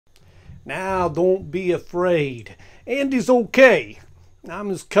Now, don't be afraid. Andy's okay. I'm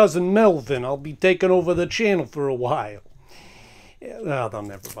his cousin Melvin. I'll be taking over the channel for a while. Yeah, they'll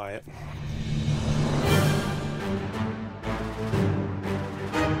never buy it.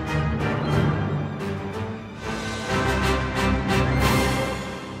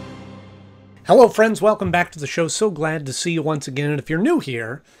 Hello friends, welcome back to the show. So glad to see you once again. And if you're new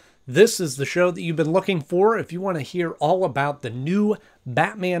here, this is the show that you've been looking for. If you want to hear all about the new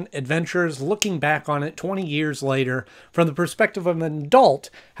Batman adventures, looking back on it 20 years later from the perspective of an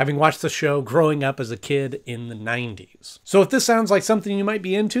adult, having watched the show growing up as a kid in the 90s. So if this sounds like something you might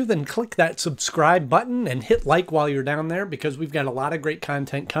be into, then click that subscribe button and hit like while you're down there, because we've got a lot of great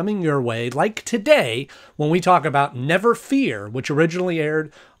content coming your way, like today when we talk about Never Fear, which originally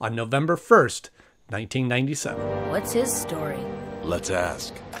aired on November 1st, 1997. What's his story? Let's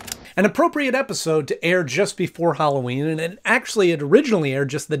ask. An appropriate episode to air just before Halloween, and it originally aired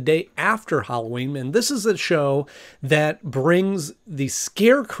just the day after Halloween, and this is a show that brings the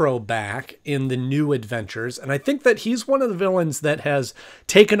Scarecrow back in the new adventures, and I think that he's one of the villains that has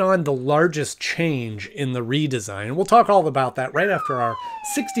taken on the largest change in the redesign, and we'll talk all about that right after our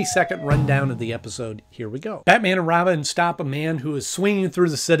 60-second rundown of the episode. Here we go. Batman and Robin stop a man who is swinging through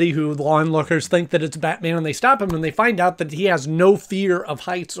the city, who the onlookers think that it's Batman, and they stop him, and they find out that he has no fear of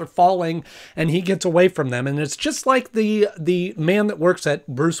heights or falling, and he gets away from them. And it's just like the man that works at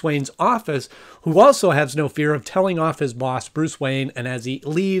Bruce Wayne's office, who also has no fear of telling off his boss, Bruce Wayne, and as he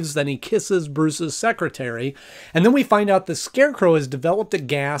leaves, then he kisses Bruce's secretary. And then we find out the Scarecrow has developed a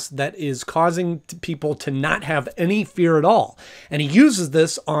gas that is causing people to not have any fear at all. And he uses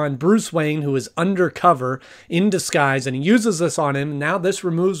this on Bruce Wayne, who is undercover in disguise, and he uses this on him. Now this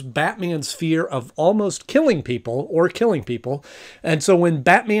removes Batman's fear of almost killing people or killing people. And so when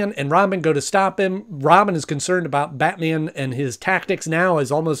Batman and Robin go to stop him, Robin is concerned about Batman and his tactics now, is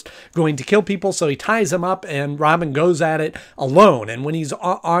almost going to kill people, so he ties him up and Robin goes at it alone. And when he's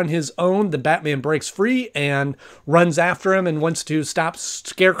on his own, the Batman breaks free and runs after him and wants to stop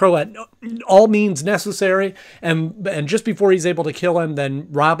Scarecrow at all means necessary. And just before he's able to kill him, then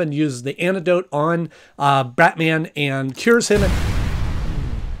Robin uses the antidote on Batman and cures him.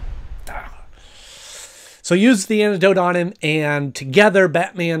 So use the antidote on him, and together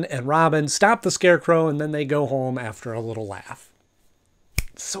Batman and Robin stop the Scarecrow, and then they go home after a little laugh.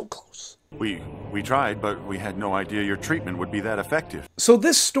 So close. We tried, but we had no idea your treatment would be that effective. So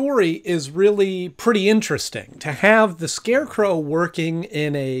this story is really pretty interesting. To have the Scarecrow working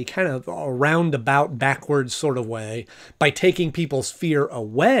in a kind of a roundabout, backwards sort of way by taking people's fear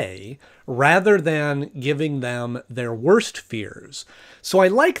away rather than giving them their worst fears. So I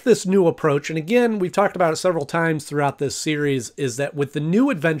like this new approach. And again, we've talked about it several times throughout this series, is that with the new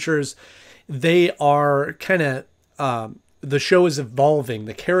adventures, they are kind of... the show is evolving.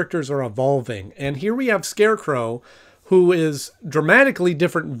 The characters are evolving. And here we have Scarecrow, who is dramatically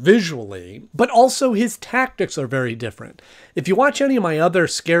different visually, but also his tactics are very different. If you watch any of my other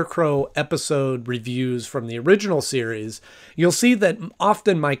Scarecrow episode reviews from the original series, you'll see that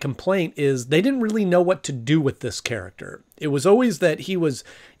often my complaint is they didn't really know what to do with this character. It was always that he was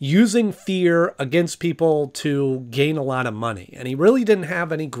using fear against people to gain a lot of money, and he really didn't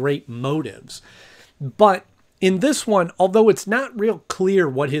have any great motives. But in this one, although it's not real clear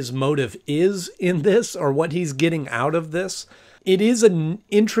what his motive is in this or what he's getting out of this, it is an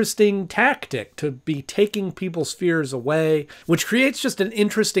interesting tactic to be taking people's fears away, which creates just an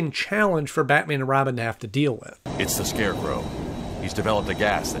interesting challenge for Batman and Robin to have to deal with. It's the Scarecrow. He's developed a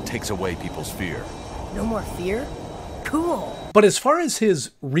gas that takes away people's fear. No more fear? Cool. But as far as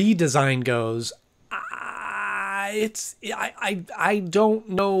his redesign goes, I don't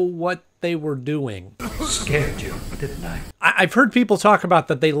know what they were doing. Scared you, didn't I? I've heard people talk about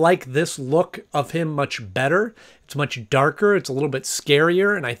that they like this look of him much better. It's much darker. It's a little bit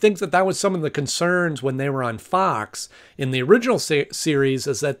scarier. And I think that that was some of the concerns when they were on Fox in the original series,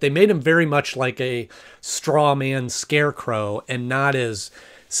 is that they made him very much like a straw man Scarecrow and not as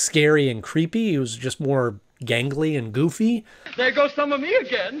scary and creepy. He was just more gangly and goofy. There goes some of me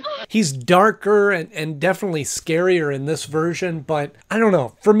again. He's darker and definitely scarier in this version, but I don't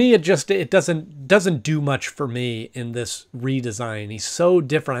know. For me, it doesn't do much for me in this redesign. He's so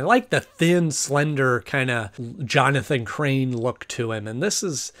different. I like the thin, slender kind of Jonathan Crane look to him, and this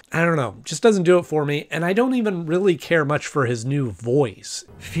is, I don't know, just doesn't do it for me. And I don't even really care much for his new voice.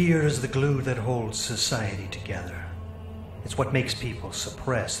 Fear is the glue that holds society together. It's what makes people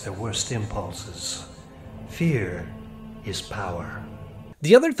suppress their worst impulses. Fear is power.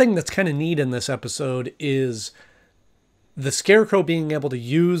 The other thing that's kind of neat in this episode is the Scarecrow being able to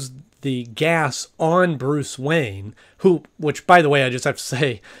use the gas on Bruce Wayne, which by the way, I just have to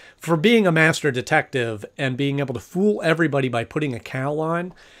say, for being a master detective and being able to fool everybody by putting a cowl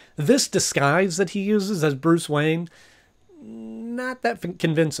on, this disguise that he uses as Bruce Wayne, not that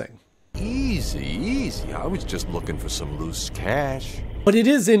convincing. Easy, easy. I was just looking for some loose cash. But it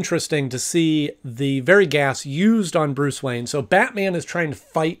is interesting to see the very gas used on Bruce Wayne. So Batman is trying to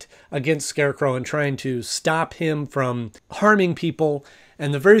fight against Scarecrow and trying to stop him from harming people.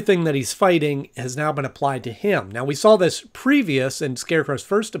 And the very thing that he's fighting has now been applied to him. Now, we saw this previous in Scarecrow's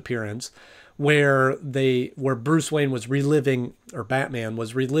first appearance where Bruce Wayne was reliving, or Batman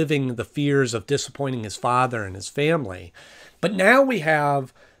was reliving the fears of disappointing his father and his family. But now we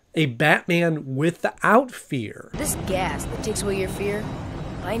have a Batman without fear. This gas that takes away your fear,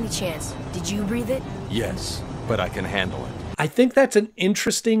 by any chance, did you breathe it? Yes, but I can handle it. I think that's an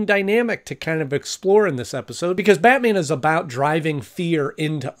interesting dynamic to kind of explore in this episode, because Batman is about driving fear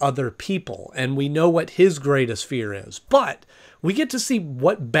into other people, and we know what his greatest fear is. But we get to see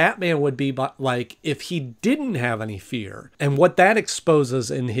what Batman would be like if he didn't have any fear. And what that exposes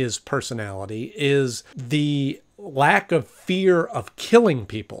in his personality is the lack of fear of killing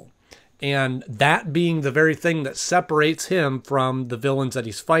people, and that being the very thing that separates him from the villains that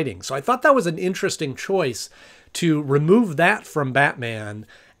he's fighting. So I thought that was an interesting choice to remove that from Batman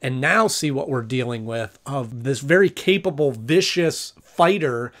and now see what we're dealing with of this very capable, vicious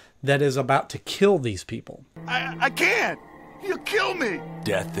fighter that is about to kill these people. I can't! You'll kill me!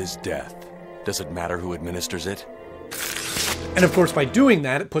 Death is death. Does it matter who administers it? And of course, by doing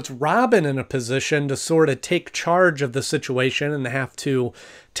that, it puts Robin in a position to sort of take charge of the situation and have to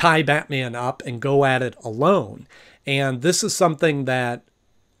tie Batman up and go at it alone. And this is something that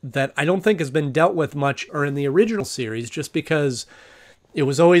I don't think has been dealt with much or in the original series, just because it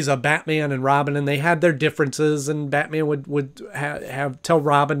was always a Batman and Robin, and they had their differences, and Batman would tell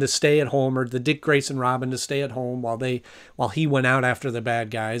Robin to stay at home, or the Dick Grayson Robin to stay at home while he went out after the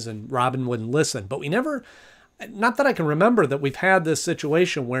bad guys, and Robin wouldn't listen. But we never, not that I can remember, that we've had this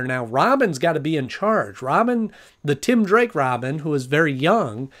situation where now Robin's got to be in charge. Robin, the Tim Drake Robin, who is very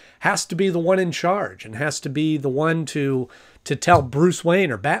young, has to be the one in charge and has to be the one to tell Bruce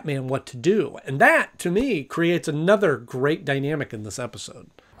Wayne or Batman what to do. And that, to me, creates another great dynamic in this episode.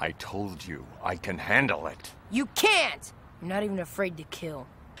 I told you, I can handle it. You can't! You're not even afraid to kill.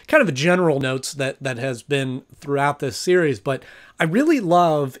 Kind of a general notes that has been throughout this series, but I really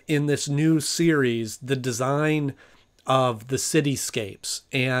love in this new series the design of the cityscapes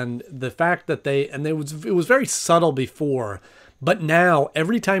and the fact that it was very subtle before, but now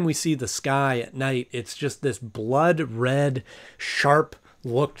every time we see the sky at night, it's just this blood red, sharp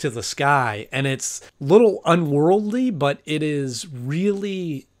look to the sky, and it's a little unworldly, but it is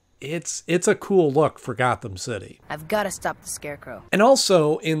really, it's a cool look for Gotham City. I've got to stop the Scarecrow. And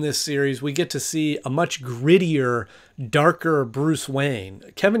also in this series, we get to see a much grittier, darker Bruce Wayne.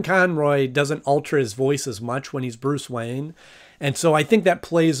 Kevin Conroy doesn't alter his voice as much when he's Bruce Wayne. And so I think that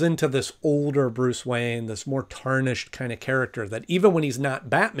plays into this older Bruce Wayne, this more tarnished kind of character that even when he's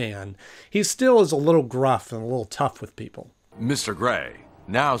not Batman, he still is a little gruff and a little tough with people. Mr. Gray,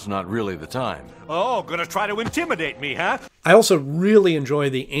 now's not really the time. Oh, gonna try to intimidate me, huh? I also really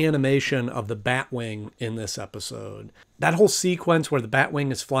enjoy the animation of the Batwing in this episode. That whole sequence where the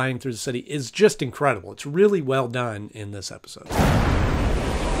Batwing is flying through the city is just incredible. It's really well done in this episode.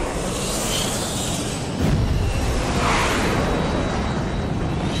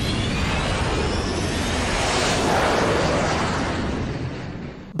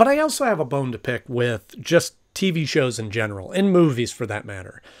 But I also have a bone to pick with just TV shows in general, and movies for that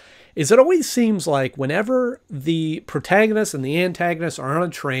matter, is it always seems like whenever the protagonist and the antagonist are on a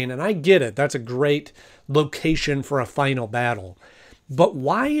train, and I get it, that's a great location for a final battle, but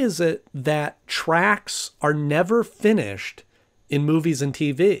why is it that tracks are never finished in movies and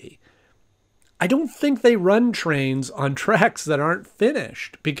TV? I don't think they run trains on tracks that aren't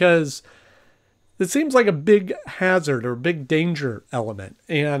finished, because it seems like a big hazard or big danger element.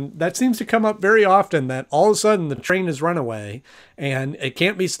 And that seems to come up very often, that all of a sudden the train is run away and it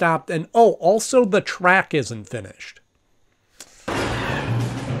can't be stopped. And oh, also the track isn't finished. I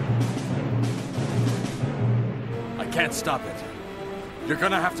can't stop it. You're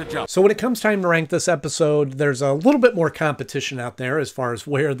gonna have to jump. So when it comes time to rank this episode, there's a little bit more competition out there as far as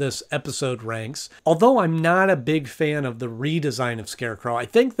where this episode ranks. Although I'm not a big fan of the redesign of Scarecrow, I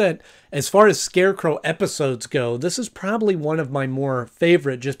think that as far as Scarecrow episodes go, this is probably one of my more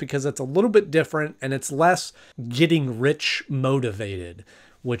favorite, just because it's a little bit different and it's less getting rich motivated.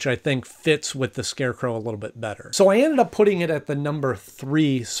 which I think fits with the Scarecrow a little bit better. So I ended up putting it at the number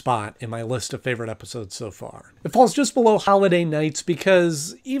 3 spot in my list of favorite episodes so far. It falls just below Holiday Nights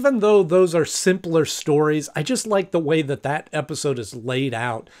because even though those are simpler stories, I just like the way that that episode is laid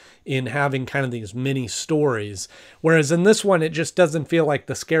out in having kind of these mini stories. Whereas in this one, it just doesn't feel like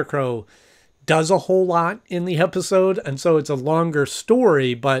the Scarecrow does a whole lot in the episode. And so it's a longer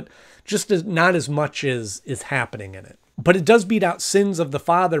story, but just not as much is happening in it. But it does beat out Sins of the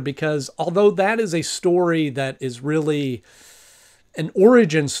Father because although that is a story that is really an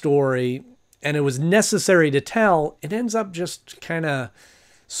origin story and it was necessary to tell, it ends up just kind of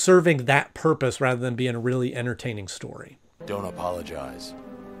serving that purpose rather than being a really entertaining story. Don't apologize.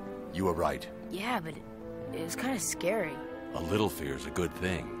 You were right. Yeah, but it was kind of scary. A little fear's a good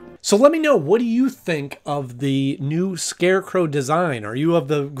thing. So let me know, what do you think of the new Scarecrow design? Are you of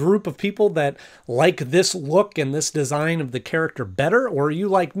the group of people that like this look and this design of the character better? Or are you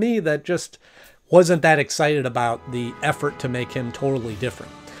like me that just wasn't that excited about the effort to make him totally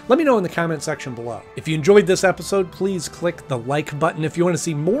different? Let me know in the comment section below. If you enjoyed this episode, please click the like button. If you want to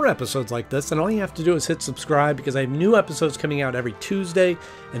see more episodes like this, then all you have to do is hit subscribe because I have new episodes coming out every Tuesday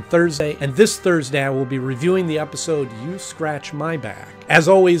and Thursday. And this Thursday, I will be reviewing the episode You Scratch My Back. As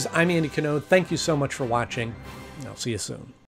always, I'm Andy Knode. Thank you so much for watching, and I'll see you soon.